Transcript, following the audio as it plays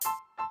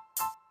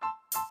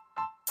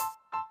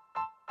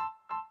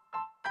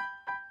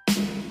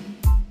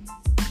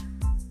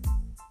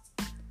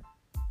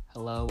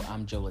Hello,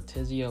 I'm Joseph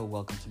Letizio.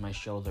 Welcome to my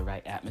show, The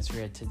Right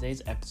Atmosphere.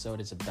 Today's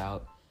episode is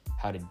about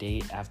how to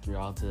date. After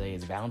all, today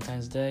is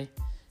Valentine's Day.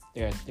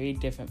 There are 3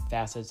 different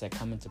facets that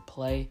come into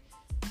play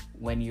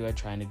when you are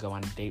trying to go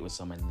on a date with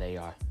someone. They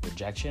are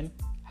rejection,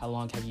 how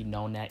long have you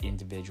known that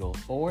individual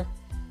for,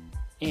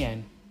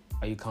 and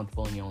are you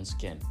comfortable in your own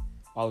skin?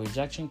 While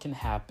rejection can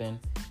happen,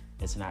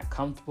 it's not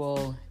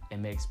comfortable, it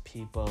makes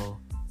people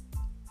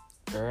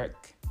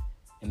irk,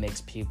 it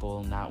makes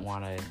people not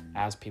want to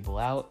ask people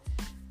out.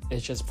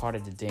 It's just part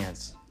of the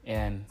dance,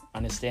 and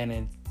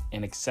understanding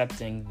and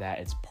accepting that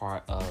it's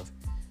part of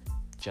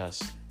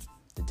just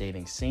the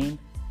dating scene,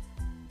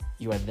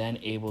 you are then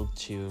able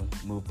to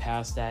move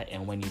past that,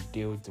 and when you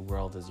do, the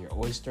world is your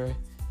oyster.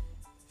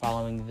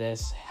 Following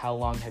this, how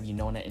long have you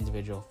known that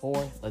individual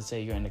for? Let's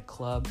say you're in a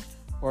club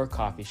or a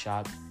coffee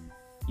shop.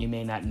 You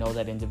may not know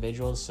that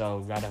individual, so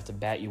right off the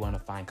bat, you want to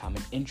find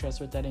common interests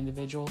with that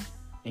individual,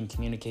 and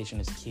communication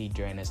is key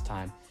during this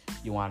time.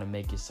 You want to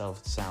make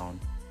yourself sound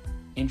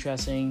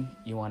interesting,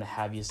 you want to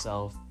have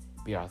yourself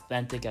be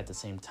authentic at the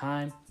same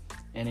time,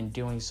 and in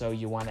doing so,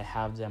 you want to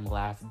have them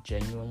laugh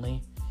genuinely,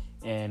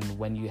 and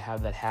when you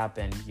have that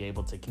happen, you're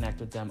able to connect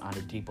with them on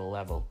a deeper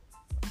level.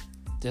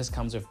 This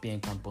comes with being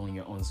comfortable in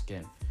your own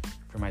skin.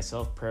 For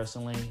myself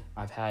personally,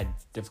 I've had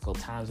difficult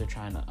times of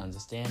trying to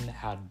understand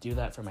how to do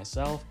that for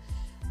myself,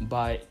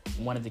 but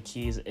one of the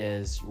keys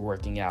is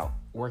working out.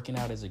 Working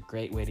out is a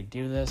great way to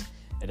do this.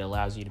 It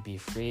allows you to be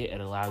free. It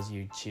allows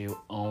you to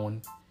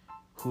own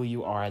who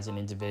you are as an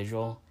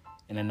individual.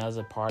 And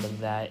another part of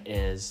that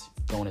is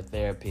going to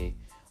therapy,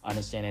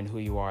 understanding who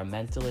you are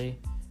mentally,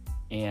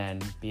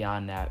 and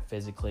beyond that,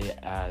 physically,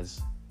 as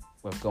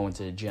with going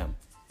to the gym.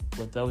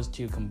 With those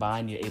 2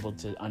 combined, you're able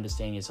to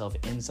understand yourself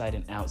inside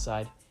and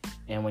outside.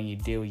 And when you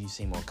do, you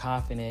seem more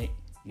confident,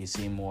 you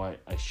seem more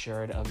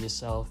assured of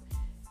yourself,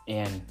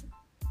 and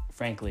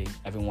frankly,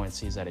 everyone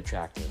sees that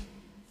attractive.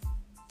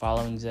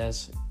 Following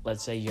this,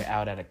 let's say you're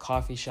out at a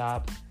coffee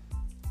shop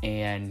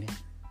and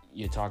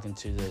you're talking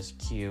to this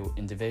cute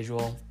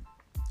individual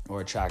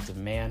or attractive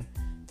man,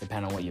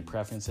 depending on what your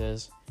preference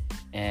is,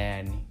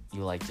 and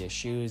you like their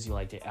shoes, you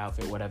like their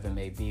outfit, whatever it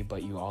may be,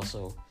 but you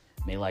also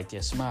may like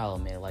their smile,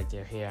 may like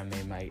their hair,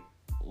 might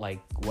like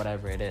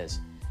whatever it is.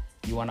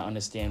 You want to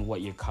understand what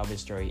your cover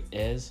story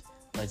is.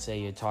 Let's say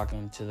you're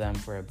talking to them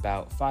for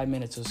about 5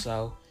 minutes or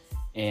so,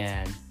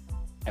 and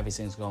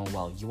everything's going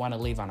well. You want to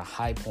leave on a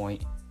high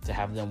point to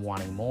have them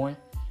wanting more.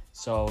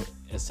 So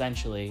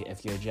essentially,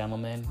 if you're a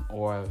gentleman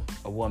or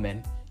a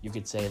woman, you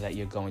could say that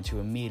you're going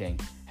to a meeting.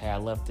 Hey,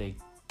 I'd love to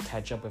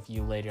catch up with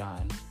you later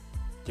on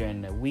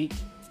during the week.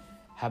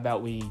 How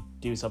about we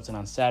do something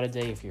on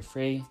Saturday if you're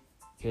free?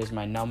 Here's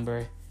my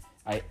number.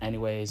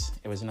 Anyways,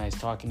 it was nice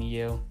talking to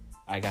you.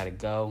 I gotta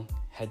go.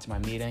 Head to my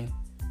meeting.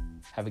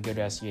 Have a good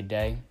rest of your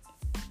day.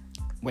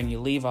 When you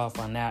leave off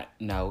on that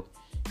note,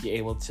 you're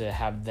able to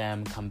have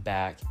them come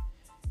back,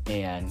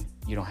 and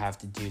you don't have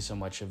to do so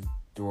much of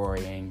the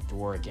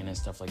working and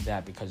stuff like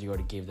that because you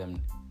already gave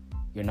them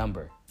your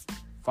number.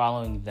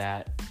 Following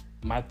that,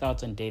 my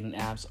thoughts on dating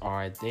apps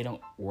are they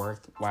don't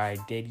work. While I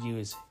did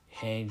use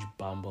Hinge,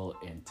 Bumble,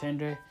 and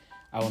Tinder,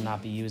 I will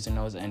not be using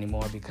those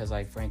anymore because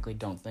I frankly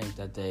don't think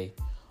that they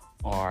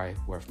are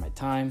worth my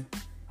time.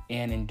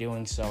 And in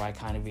doing so, I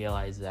kind of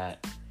realized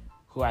that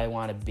who I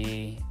want to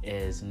be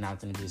is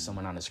not going to be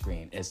someone on the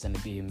screen. It's going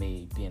to be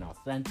me being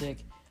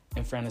authentic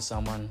in front of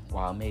someone.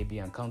 While it may be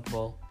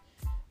uncomfortable,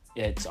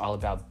 it's all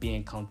about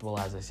being comfortable,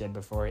 as I said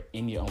before,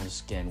 in your own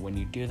skin. When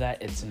you do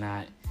that, it's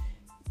not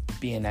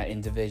being that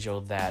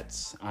individual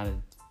that's on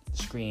a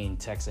screen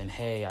texting,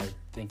 hey, I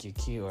think you're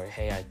cute, or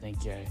hey, I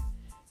think you're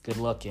good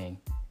looking.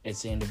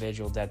 It's the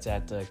individual that's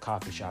at the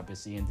coffee shop.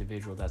 It's the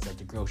individual that's at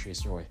the grocery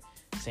store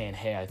saying,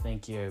 hey, I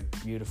think you're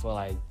beautiful.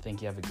 I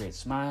think you have a great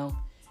smile.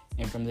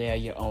 And from there,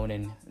 you're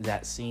owning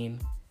that scene.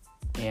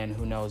 And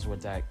who knows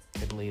what that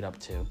could lead up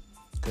to.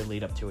 Could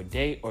lead up to a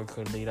date, or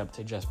could lead up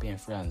to just being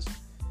friends.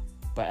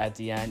 But at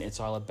the end, it's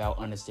all about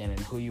understanding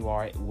who you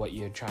are, what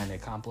you're trying to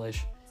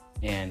accomplish.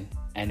 And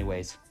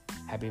anyways,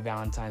 happy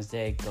Valentine's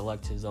Day. Good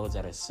luck to those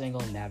that are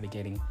single,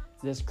 navigating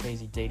this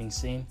crazy dating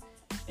scene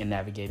and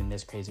navigating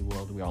this crazy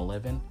world we all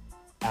live in.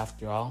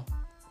 After all,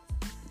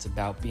 it's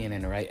about being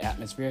in the right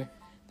atmosphere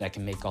that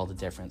can make all the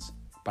difference.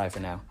 Bye for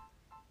now.